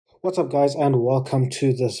What's up guys, and welcome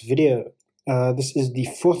to this video. This is the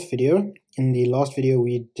fourth video. In the last video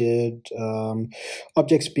we did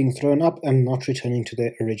objects being thrown up and not returning to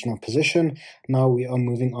their original position. Now we are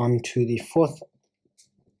moving on to the fourth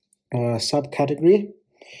subcategory,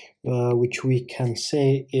 which we can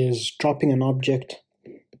say is dropping an object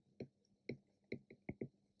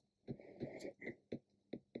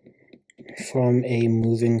from a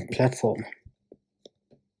moving platform.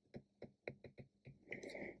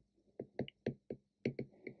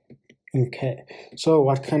 Okay, so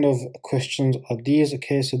what kind of questions are these?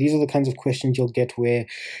 Okay, so these are the kinds of questions you'll get where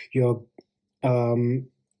you're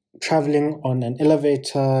traveling on an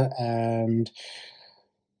elevator and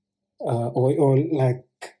or like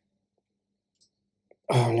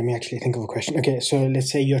let me actually think of a question. Okay, so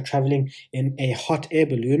let's say you're traveling in a hot air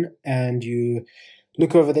balloon and you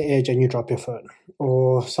look over the edge and you drop your phone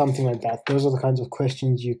or something like that. Those are the kinds of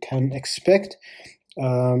questions you can expect.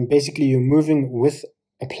 Basically, you're moving with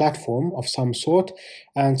a platform of some sort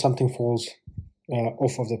and something falls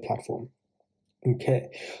off of the platform.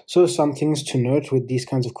 Okay, so some things to note with these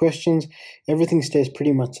kinds of questions. Everything stays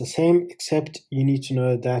pretty much the same, except you need to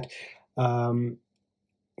know that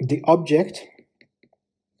the object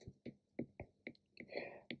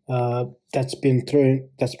that's been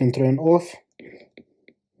thrown off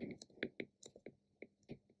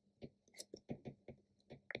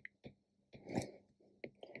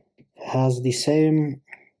has the same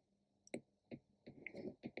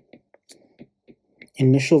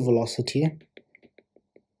initial velocity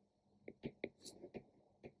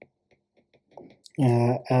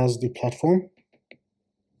as the platform.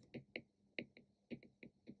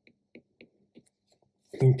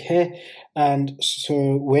 Okay, and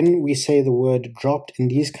so when we say the word dropped in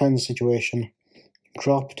these kinds of situations,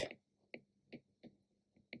 dropped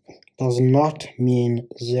does not mean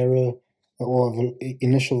zero or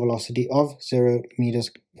initial velocity of 0 meters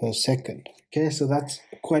per second. Okay, so that's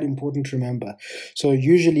quite important to remember. So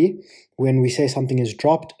usually when we say something is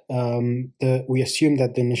dropped, we assume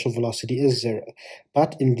that the initial velocity is 0.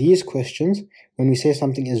 But in these questions, when we say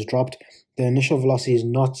something is dropped, the initial velocity is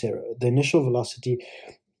not 0. The initial velocity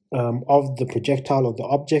of the projectile or the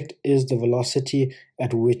object is the velocity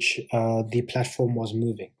at which the platform was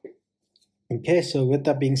moving. Okay, so with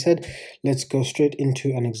that being said, let's go straight into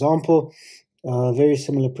an example. Very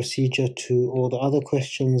similar procedure to all the other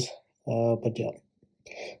questions, but yeah.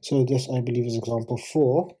 So this, I believe, is example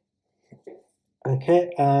 4.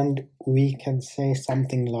 Okay, and we can say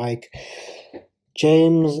something like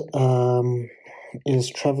James is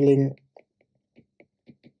traveling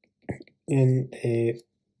in a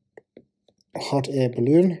hot air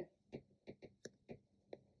balloon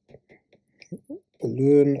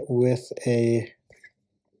with a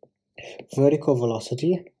vertical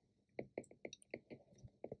velocity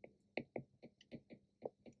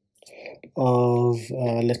of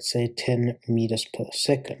let's say 10 meters per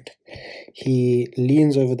second. He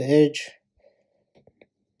leans over the edge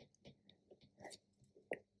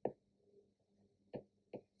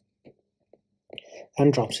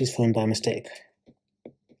and drops his phone by mistake.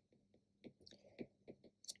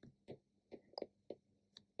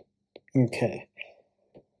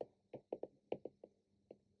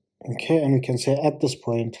 Okay, and we can say at this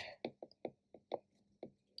point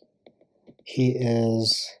he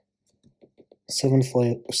is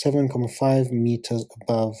 7.5 meters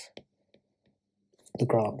above the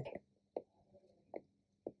ground.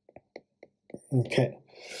 Okay,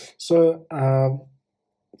 so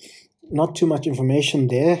not too much information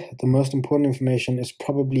there. The most important information is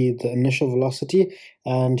probably the initial velocity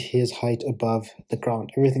and his height above the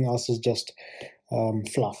ground. Everything else is just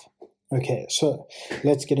fluff. Okay, so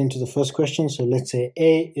let's get into the first question. So let's say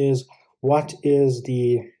A is, what is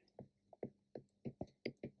the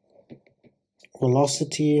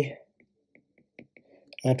velocity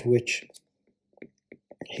at which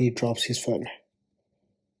he drops his phone?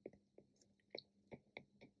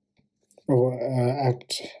 Or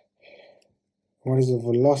what is the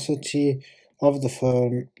velocity of the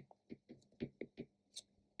phone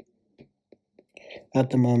at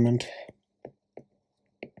the moment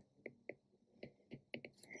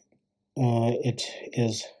it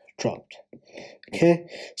is dropped? Okay,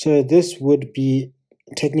 so this would be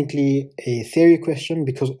technically a theory question,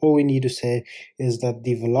 because all we need to say is that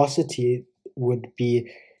the velocity would be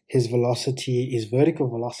his vertical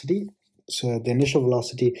velocity. So the initial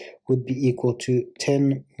velocity would be equal to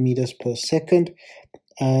 10 meters per second,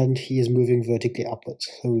 and he is moving vertically upwards.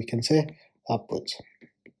 So we can say upwards.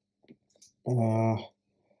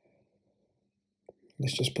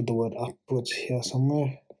 Let's just put the word upwards here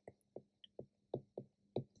somewhere.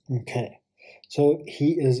 Okay, So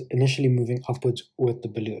he is initially moving upwards with the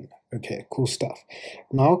balloon. Okay, cool stuff.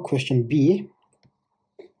 Now question B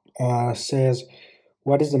says,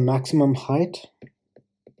 what is the maximum height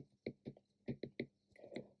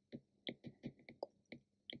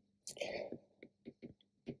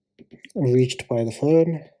reached by the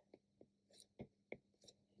phone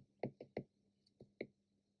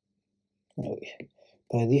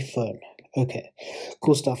Okay,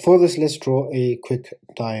 cool stuff. For this, let's draw a quick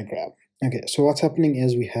diagram. Okay, so what's happening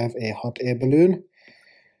is we have a hot air balloon.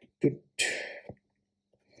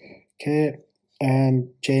 Okay, and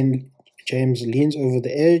James leans over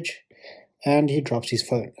the edge and he drops his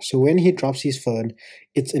phone. So when he drops his phone,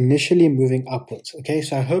 it's initially moving upwards. Okay,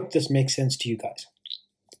 so I hope this makes sense to you guys.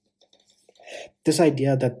 This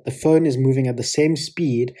idea that the phone is moving at the same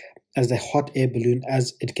speed as the hot air balloon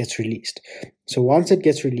as it gets released. So once it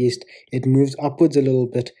gets released, it moves upwards a little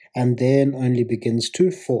bit and then only begins to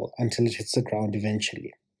fall until it hits the ground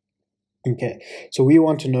eventually. Okay, so we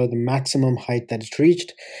want to know the maximum height that it's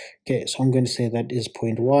reached. Okay, so I'm going to say that is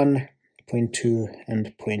 0.1, 0.2,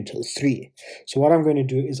 and 0.3. So what I'm going to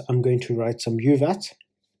do is I'm going to write some UVATs.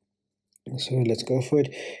 So let's go for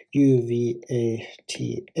it. UVATS,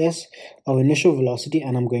 our initial velocity,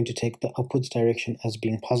 and I'm going to take the upwards direction as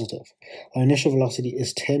being positive. Our initial velocity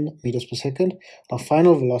is 10 meters per second. Our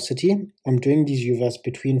final velocity, I'm doing these UVATs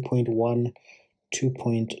between 0.1 to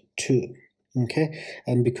 0.2. Okay,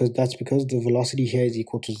 and that's because the velocity here is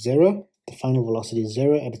equal to 0. The final velocity is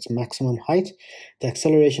 0 at its maximum height. The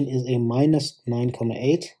acceleration is a minus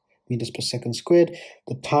 9,8 meters per second squared.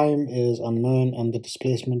 The time is unknown and the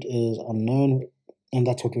displacement is unknown, and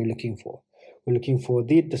that's what we're looking for. We're looking for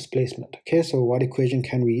the displacement. Okay, so what equation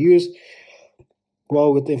can we use?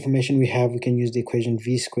 Well, with the information we have, we can use the equation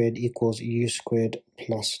v squared equals u squared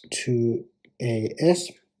plus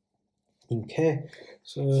 2as. Okay,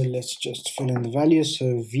 so let's just fill in the values.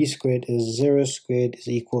 So v squared is 0 squared is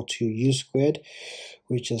equal to u squared,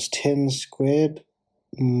 which is 10 squared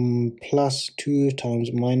plus 2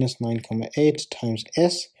 times minus 9,8 times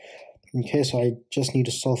s. Okay, so I just need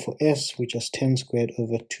to solve for s, which is 10 squared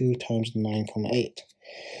over 2 times 9,8.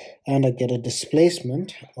 And I get a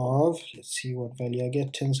displacement of, let's see what value I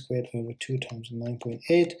get, 10 squared over 2 times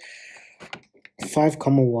 9.8,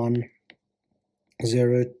 5,1,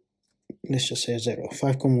 0, let's just say 0,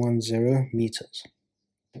 5,10 meters.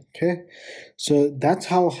 Okay, so that's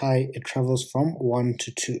how high it travels from 1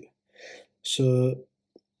 to 2. So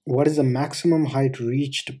what is the maximum height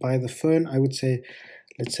reached by the phone? I would say,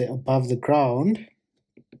 let's say above the ground.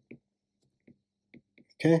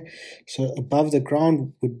 Okay, so above the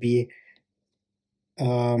ground would be,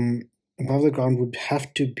 above the ground would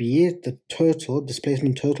have to be the total,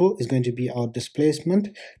 displacement total is going to be our displacement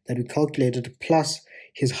that we calculated plus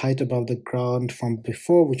his height above the ground from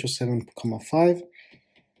before, which was 7,5.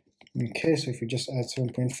 Okay, so if we just add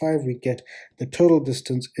 7.5, we get the total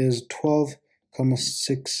distance is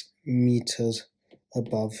 12,6 meters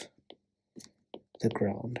above the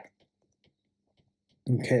ground.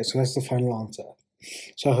 Okay, so that's the final answer.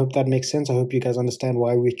 So I hope that makes sense. I hope you guys understand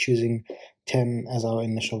why we're choosing 10 as our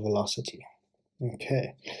initial velocity.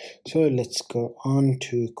 Okay, so let's go on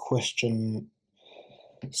to question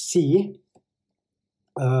C.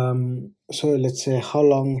 So let's say, how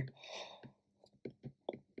long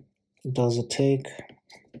does it take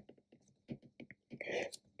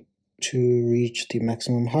to reach the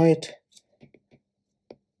maximum height?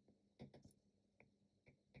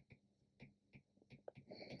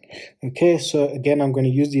 Okay, so again, I'm going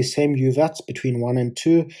to use these same UVATs between 1 and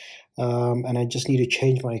 2, and I just need to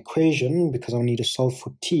change my equation because I'll need to solve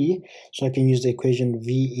for t. So I can use the equation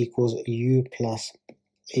v equals u plus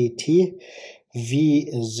at. V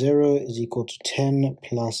is 0 is equal to 10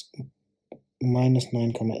 plus minus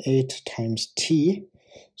 9,8 times t.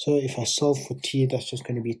 So if I solve for t, that's just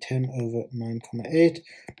going to be 10 over 9,8.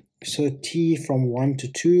 So t from 1 to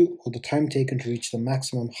 2, or the time taken to reach the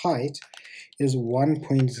maximum height, is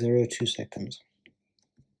 1.02 seconds.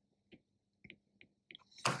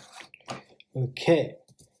 Okay.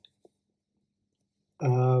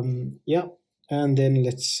 Yeah, and then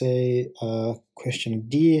let's say question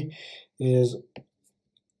D is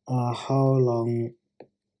how long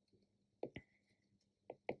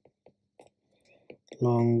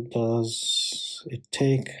does it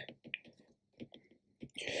take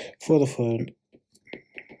for the phone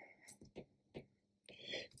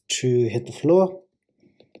to hit the floor?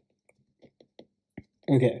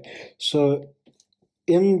 Okay, so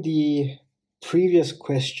in the previous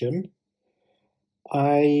question,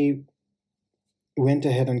 I went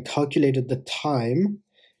ahead and calculated the time.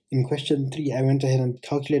 In question 3, I went ahead and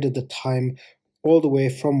calculated the time all the way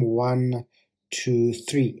from 1 to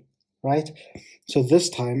 3, right? So this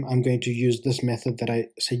time I'm going to use this method that I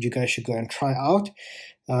said you guys should go and try out.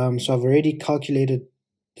 So I've already calculated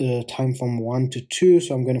the time from 1 to 2,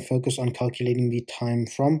 so I'm going to focus on calculating the time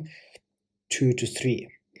from 2 to 3.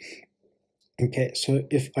 Okay, so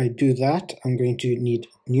if I do that, I'm going to need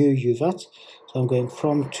new UVATs. So I'm going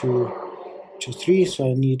from 2 to 3,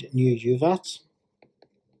 so I need new UVATs.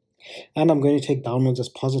 And I'm going to take downwards as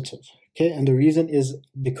positive. Okay, and the reason is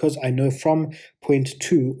because I know from point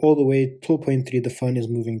 2 all the way till point 3 the phone is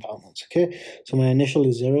moving downwards. Okay, so my initial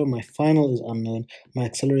is 0, my final is unknown, my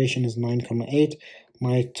acceleration is 9,8,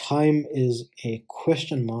 my time is a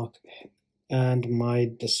question mark, and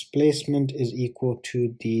my displacement is equal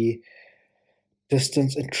to the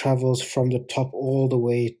distance it travels from the top all the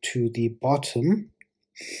way to the bottom.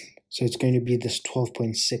 So it's going to be this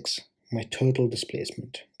 12.6, my total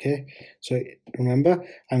displacement. Okay, so remember,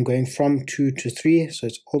 I'm going from 2 to 3, so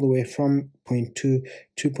it's all the way from point 2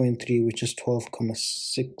 to point 3, which is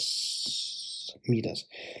 12,6 meters.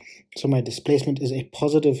 So my displacement is a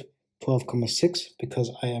positive 12,6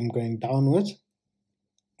 because I am going downwards.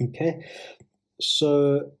 Okay,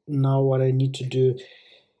 so now what I need to do,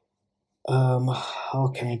 how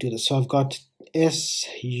can I do this? So I've got S,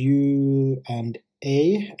 U, and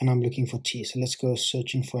A, and I'm looking for T. So let's go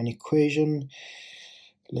searching for an equation.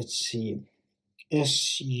 Let's see,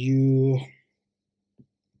 S, U,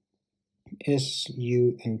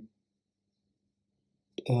 and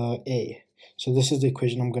A. So this is the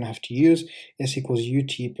equation I'm going to have to use. S equals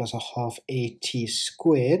ut plus a half at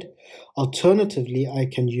squared. Alternatively, I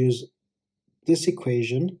can use this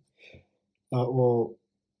equation,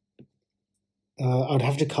 I'd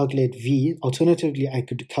have to calculate V. Alternatively, I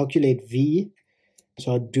could calculate V.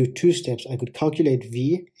 So I'd do 2 steps. I could calculate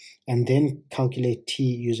V and then calculate T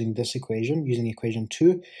using this equation, using equation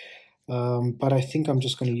 2. But I think I'm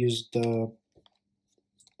just going to use the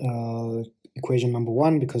equation number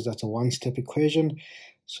 1 because that's a 1-step equation.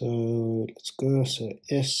 So let's go. So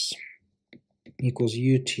S equals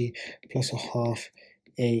ut plus a half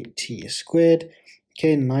at squared.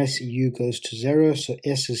 Okay, nice, U goes to 0, so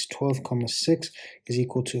S is 12,6 is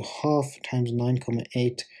equal to half times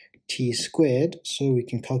 9,8 t squared. So we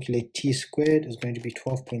can calculate t squared is going to be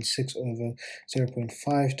 12.6 over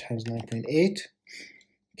 0.5 times 9.8.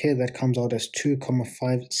 Okay, that comes out as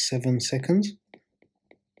 2,57 seconds.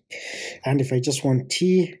 And if I just want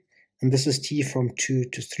t, and this is t from 2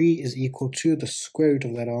 to 3, is equal to the square root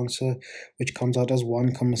of that answer, which comes out as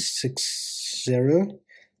 1,60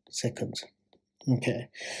 seconds. Okay,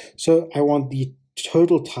 so I want the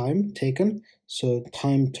total time taken. So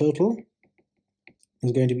time total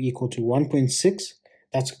is going to be equal to 1.6.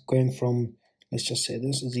 That's going from, let's just say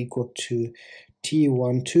this is equal to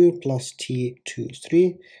t12 plus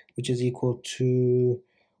t23, which is equal to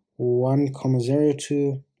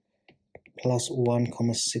 1,02 plus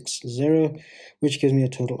 1,60, which gives me a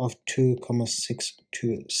total of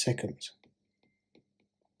 2,62 seconds.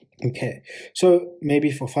 Okay, so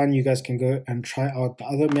maybe for fun, you guys can go and try out the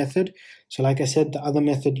other method. So like I said, the other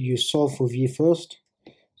method, you solve for V first.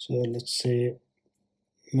 So let's say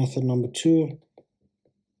method number 2.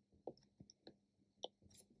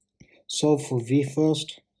 Solve for V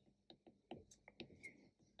first.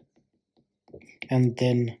 And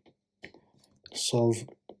then solve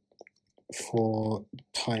for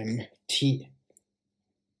time T.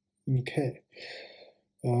 Okay.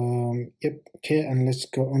 Yep, okay, and let's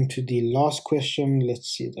go on to the last question. Let's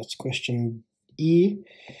see, that's question E.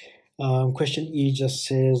 Question E just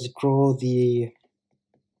says draw the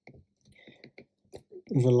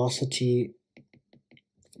velocity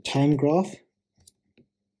time graph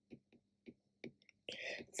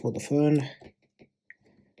for the phone.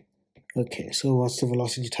 Okay, so what's the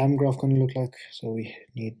velocity time graph going to look like? So we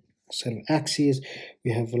need a set of axes.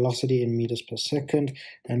 We have velocity in meters per second,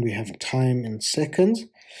 and we have time in seconds.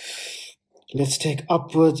 Let's take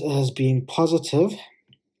upwards as being positive.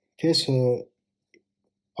 Okay, so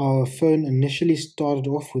our phone initially started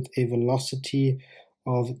off with a velocity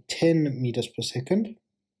of 10 meters per second.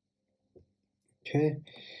 Okay,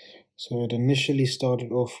 so it initially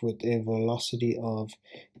started off with a velocity of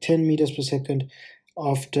 10 meters per second.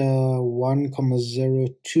 After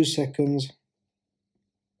 1,02 seconds,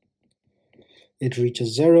 it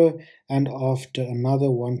reaches 0, and after another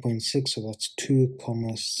 1.6, so that's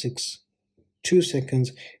 2,62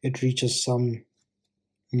 seconds, it reaches some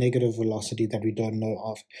negative velocity that we don't know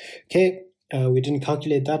of. Okay, we didn't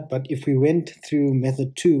calculate that, but if we went through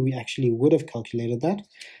method 2, we actually would have calculated that.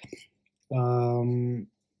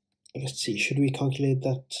 Let's see, should we calculate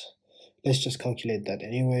that? Let's just calculate that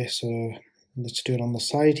anyway. So Let's do it on the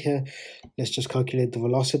side here. Let's just calculate the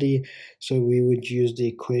velocity. So we would use the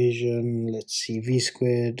equation, let's see, v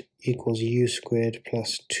squared equals u squared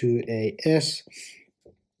plus 2as.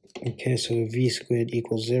 Okay, so v squared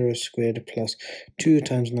equals 0 squared plus 2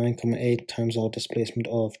 times 9,8 times our displacement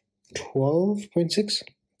of 12.6.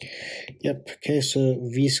 Yep, okay, so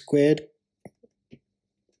v squared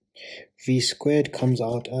comes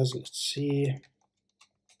out as, let's see,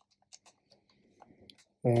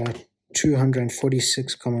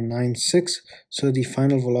 246.96. So the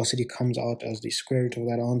final velocity comes out as the square root of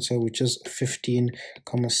that answer, which is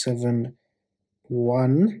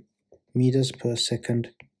 15.71 meters per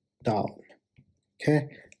second down. Okay,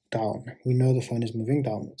 down. We know the phone is moving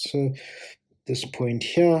downwards. So this point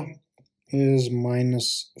here is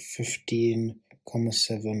minus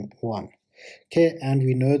 15.71. Okay, and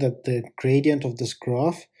we know that the gradient of this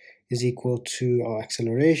graph is equal to our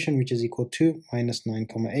acceleration, which is equal to minus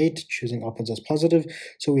 9,8, choosing upwards as positive.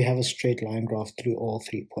 So we have a straight line graph through all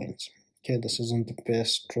 3 points. Okay, this isn't the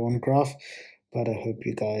best drawn graph, but I hope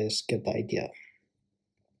you guys get the idea.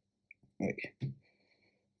 Okay.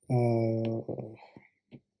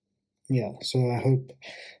 Yeah, so I hope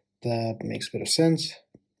that makes a bit of sense.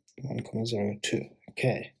 1,02.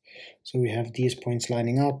 Okay, so we have these points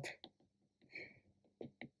lining up.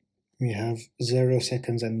 We have 0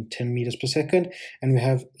 seconds and 10 meters per second, and we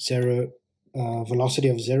have velocity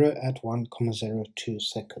of 0 at 1,02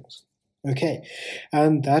 seconds. Okay,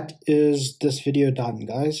 and that is this video done,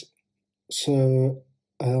 guys. So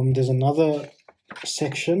there's another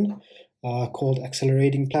section called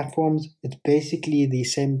accelerating platforms. It's basically the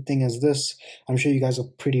same thing as this. I'm sure you guys are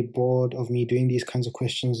pretty bored of me doing these kinds of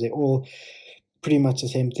questions. They're all pretty much the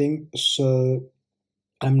same thing. So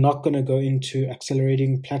I'm not going to go into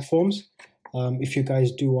accelerating platforms. If you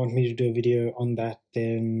guys do want me to do a video on that,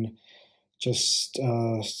 then just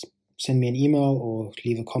send me an email or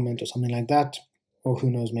leave a comment or something like that. Or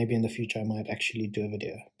who knows, maybe in the future I might actually do a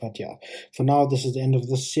video. But yeah, for now, this is the end of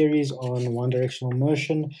this series on one-directional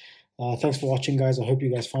motion. Thanks for watching, guys. I hope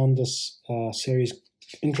you guys found this series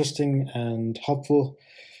interesting and helpful.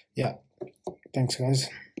 Yeah, thanks, guys.